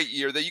such a great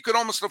year that you could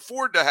almost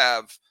afford to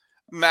have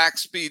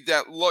Max be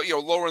that low,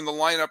 lower in the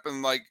lineup,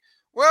 and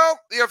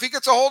if he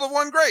gets a hold of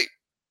one, great.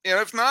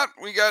 If not,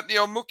 we got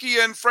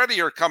Mookie and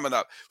Freddie are coming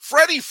up.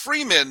 Freddie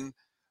Freeman.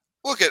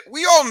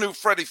 We all knew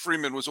Freddie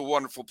Freeman was a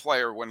wonderful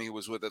player when he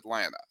was with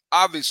Atlanta.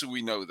 Obviously,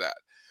 we know that.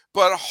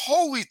 But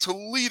holy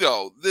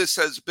Toledo, this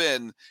has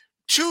been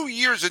 2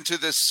 years into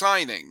this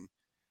signing.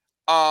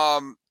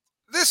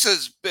 This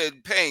has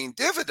been paying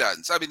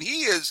dividends.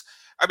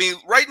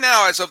 Right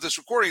now, as of this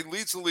recording, he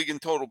leads the league in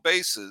total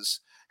bases,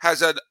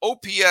 has an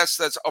OPS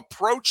that's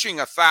approaching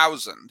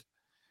 1,000,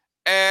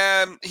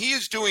 and he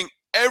is doing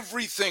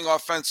everything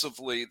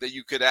offensively that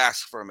you could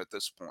ask from him at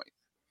this point.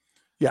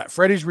 Yeah,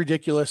 Freddie's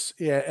ridiculous.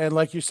 Yeah, and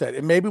like you said,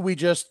 and maybe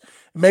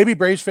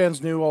Braves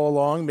fans knew all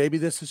along. Maybe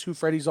this is who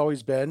Freddie's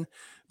always been.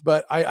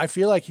 But I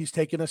feel like he's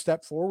taken a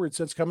step forward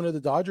since coming to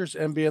the Dodgers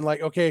and being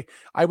like, okay,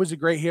 I was a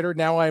great hitter.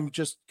 Now I'm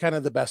just kind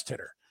of the best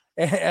hitter.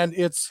 And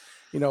it's,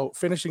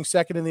 finishing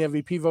second in the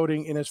MVP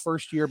voting in his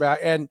first year back,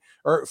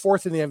 or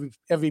fourth in the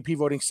MVP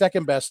voting,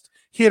 second best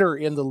hitter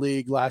in the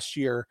league last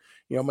year.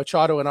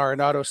 Machado and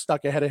Arenado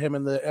stuck ahead of him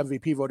in the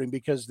MVP voting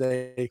because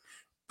they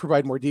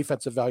provide more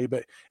defensive value.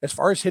 But as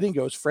far as hitting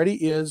goes, Freddie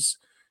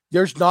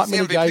there's not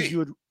many guys you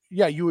would,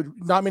 yeah, you would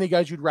not many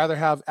guys you'd rather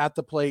have at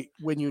the plate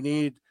when you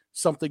need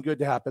something good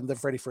to happen than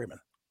Freddie Freeman.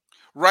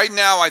 Right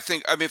now, I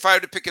mean, if I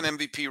had to pick an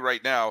MVP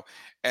right now,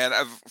 and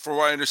for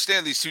what I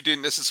understand, these two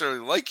didn't necessarily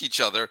like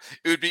each other,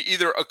 it would be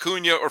either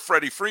Acuna or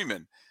Freddie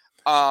Freeman.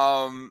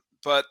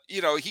 But,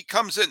 he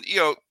comes in,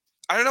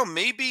 I don't know,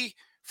 maybe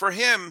for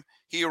him,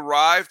 he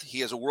arrived, he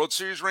has a World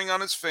Series ring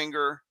on his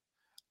finger.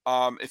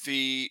 If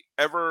he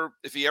ever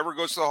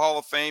goes to the Hall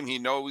of Fame, he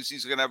knows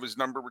he's going to have his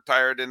number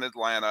retired in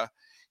Atlanta.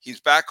 He's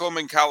back home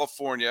in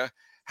California,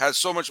 has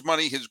so much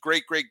money, his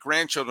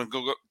great-great-grandchildren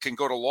can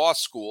go to law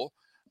school.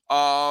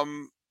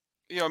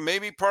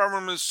 Maybe part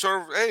of him is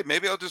sort of, hey,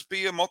 maybe I'll just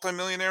be a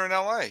multimillionaire in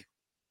LA.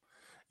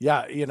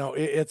 Yeah,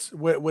 it's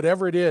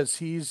whatever it is.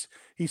 He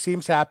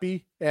seems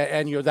happy,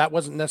 and that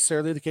wasn't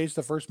necessarily the case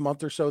the first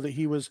month or so that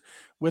he was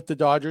with the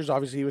Dodgers.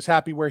 Obviously, he was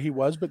happy where he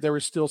was, but there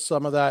was still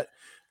some of that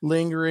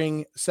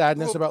lingering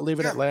sadness about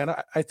leaving yeah.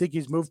 Atlanta. I think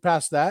he's moved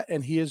past that,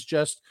 and he is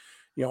just,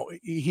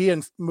 he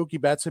and Mookie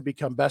Betts have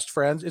become best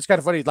friends. It's kind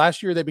of funny.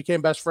 Last year they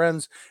became best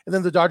friends, and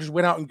then the Dodgers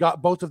went out and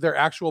got both of their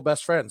actual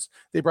best friends.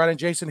 They brought in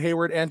Jason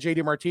Hayward and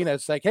JD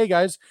Martinez. It's like, hey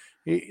guys,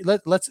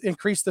 let's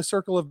increase the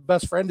circle of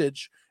best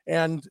friendage.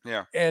 And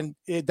Yeah.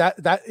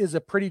 that is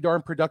a pretty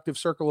darn productive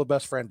circle of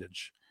best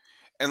friendage.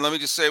 And let me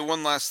just say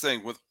one last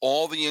thing: with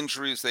all the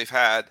injuries they've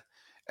had,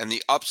 and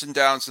the ups and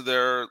downs of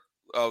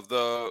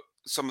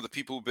some of the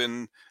people who've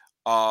been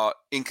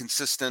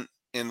inconsistent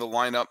in the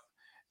lineup,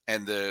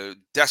 and the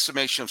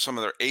decimation of some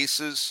of their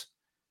aces,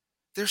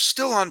 they're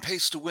still on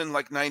pace to win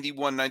like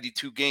 91,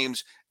 92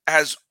 games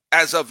as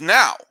of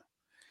now.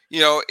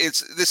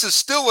 This is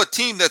still a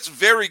team that's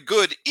very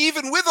good,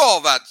 even with all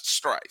that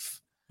strife.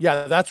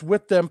 Yeah, that's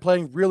with them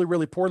playing really,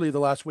 really poorly the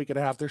last week and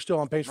a half. They're still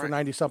on pace for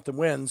 90-something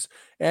wins.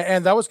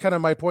 And that was kind of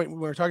my point when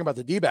we were talking about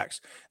the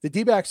D-backs. The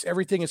D-backs,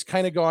 everything is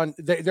kind of gone.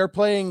 They're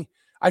playing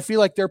 – I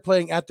feel like they're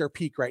playing at their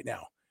peak right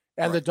now.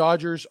 And the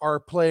Dodgers are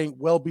playing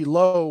well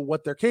below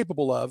what they're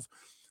capable of.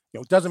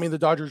 It doesn't mean the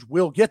Dodgers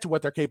will get to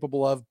what they're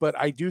capable of, but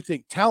I do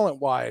think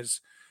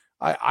talent-wise –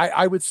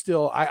 I would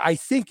still, I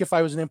think if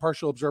I was an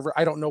impartial observer,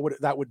 I don't know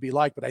what that would be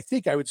like, but I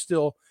think I would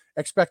still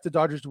expect the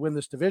Dodgers to win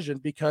this division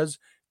because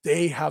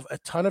they have a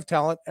ton of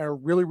talent and are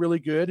really, really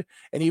good.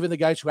 And even the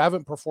guys who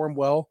haven't performed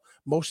well,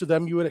 most of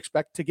them you would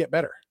expect to get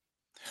better.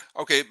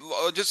 Okay,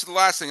 just the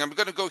last thing. I'm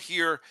going to go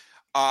here.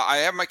 I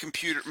have my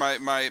computer,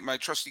 my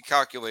trusty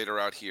calculator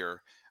out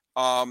here.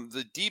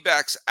 The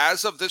D-backs,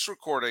 as of this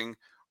recording,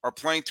 are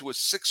playing to a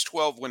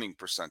 612 winning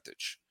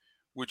percentage,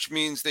 which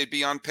means they'd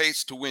be on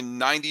pace to win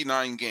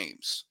 99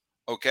 games.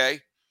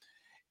 Okay?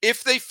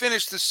 If they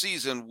finish the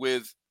season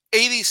with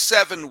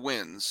 87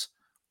 wins,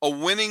 a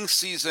winning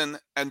season,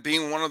 and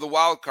being one of the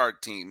wild card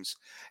teams,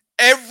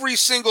 every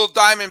single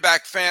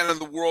Diamondback fan in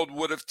the world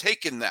would have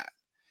taken that.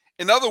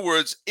 In other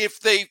words, if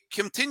they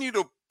continue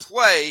to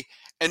play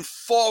and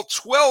fall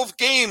 12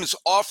 games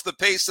off the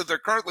pace that they're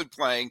currently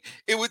playing,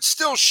 it would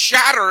still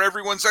shatter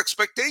everyone's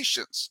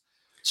expectations.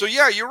 So,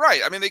 yeah, you're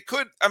right. I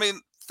mean,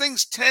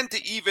 things tend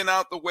to even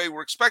out the way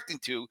we're expecting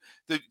to.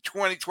 The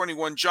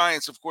 2021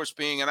 Giants, of course,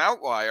 being an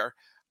outlier,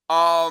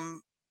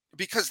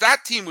 because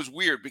that team was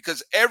weird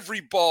because every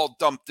ball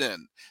dumped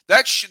in.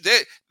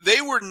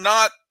 They were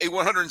not a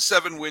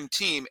 107-win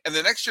team, and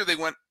the next year they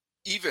went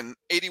even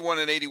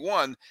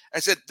 81-81. I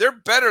said they're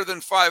better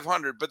than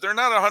 500, but they're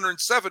not a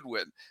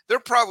 107-win. They're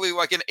probably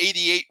like an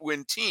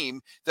 88-win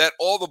team that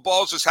all the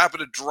balls just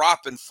happen to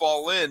drop and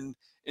fall in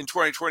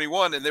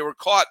 2021, and they were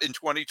caught in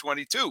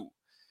 2022.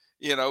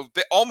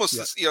 Almost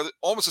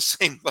the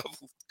same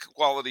level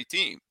quality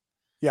team.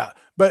 Yeah,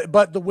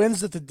 but the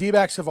wins that the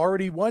D-backs have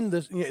already won,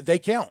 they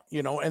count,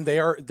 and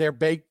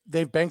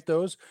they've banked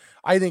those.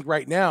 I think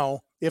right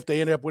now, if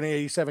they end up winning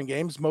 87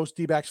 games, most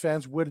D-backs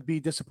fans would be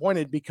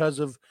disappointed because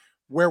of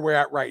where we're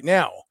at right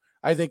now.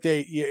 I think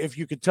if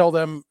you could tell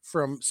them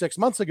from 6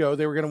 months ago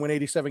they were going to win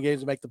 87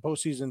 games and make the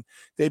postseason,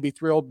 they'd be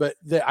thrilled. But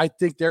I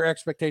think their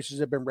expectations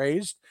have been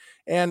raised,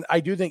 and I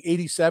do think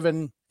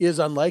 87 is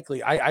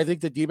unlikely. I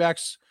think the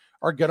D-backs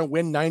are going to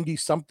win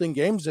 90-something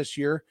games this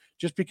year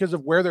just because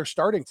of where they're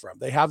starting from.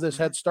 They have this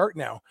head start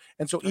now.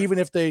 And so even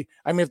if they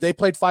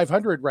played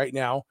 500 right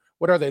now,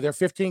 what are they? They're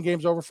 15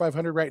 games over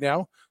 500 right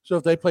now. So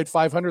if they played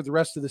 500 the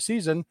rest of the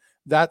season,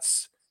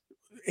 that's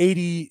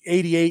 80,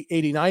 88,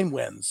 89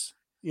 wins,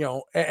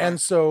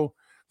 and so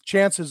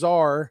chances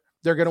are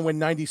they're going to win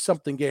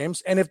 90-something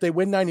games. And if they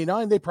win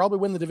 99, they probably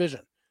win the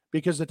division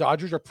because the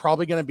Dodgers are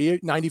probably going to be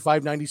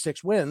 95,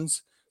 96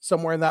 wins,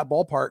 somewhere in that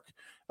ballpark.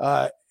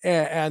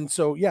 And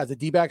so, yeah, the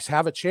D-backs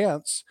have a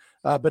chance,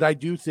 but I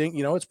do think,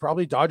 it's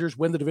probably Dodgers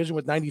win the division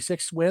with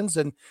 96 wins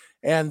and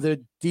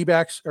the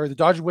D-backs or the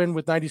Dodgers win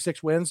with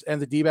 96 wins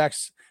and the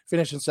D-backs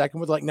finish in second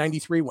with like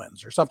 93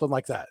 wins or something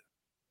like that.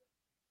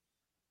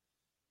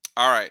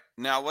 All right.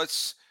 Now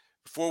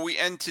before we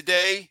end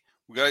today,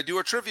 we got to do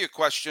a trivia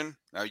question.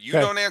 Now you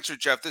don't answer,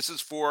 Jeff. This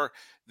is or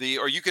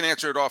you can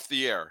answer it off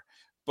the air,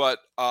 but,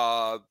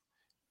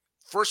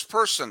 first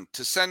person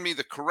to send me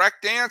the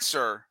correct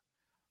answer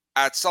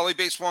at Sully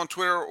Baseball on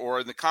Twitter or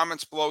in the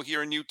comments below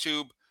here on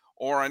YouTube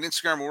or on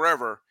Instagram or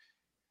wherever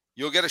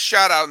you'll get a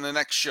shout out in the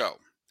next show.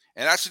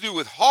 And that's to do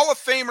with Hall of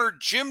Famer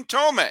Jim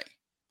Thome.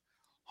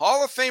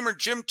 Hall of Famer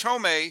Jim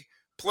Thome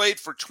played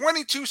for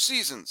 22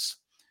 seasons.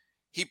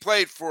 He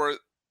played for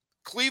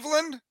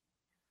Cleveland,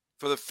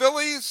 for the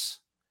Phillies,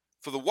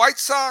 for the White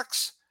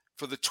Sox,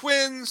 for the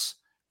Twins,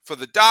 for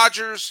the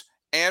Dodgers,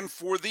 and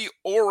for the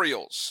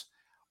Orioles.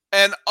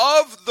 And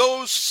of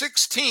those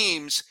 6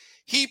 teams,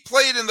 he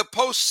played in the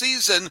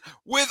postseason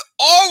with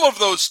all of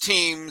those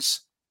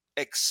teams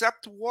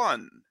except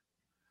one,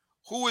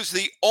 who is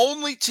the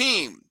only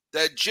team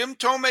that Jim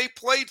Thome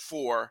played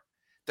for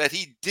that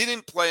he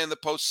didn't play in the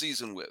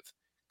postseason with.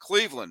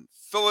 Cleveland,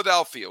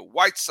 Philadelphia,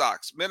 White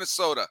Sox,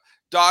 Minnesota,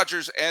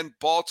 Dodgers, and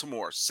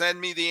Baltimore.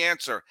 Send me the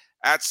answer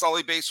at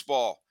Sully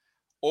Baseball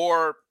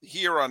or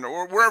here on,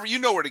 or wherever you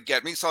know where to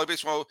get me, Sully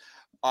Baseball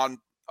on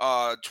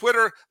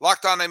Twitter,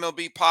 Locked On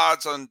MLB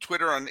Pods on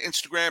Twitter, on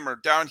Instagram, or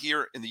down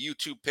here in the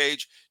YouTube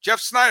page. Jeff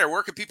Snider,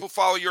 where can people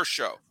follow your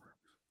show?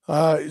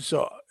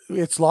 So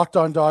it's Locked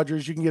On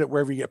Dodgers. You can get it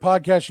wherever you get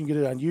podcasts. You can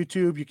get it on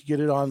YouTube. You can get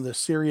it on the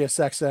Sirius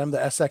XM, the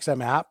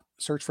SXM app.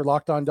 Search for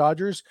Locked On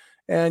Dodgers.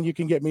 And you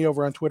can get me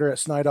over on Twitter at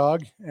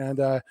Snydog.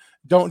 And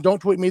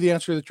don't tweet me the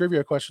answer to the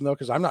trivia question, though,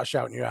 because I'm not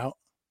shouting you out.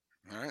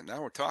 All right,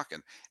 now we're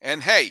talking.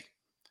 And hey,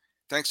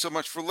 thanks so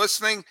much for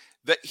listening.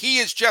 He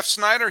is Jeff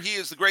Snider. He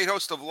is the great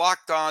host of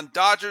Locked On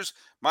Dodgers.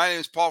 My name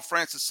is Paul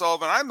Francis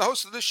Sullivan. I'm the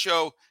host of this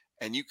show,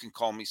 and you can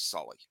call me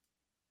Sully.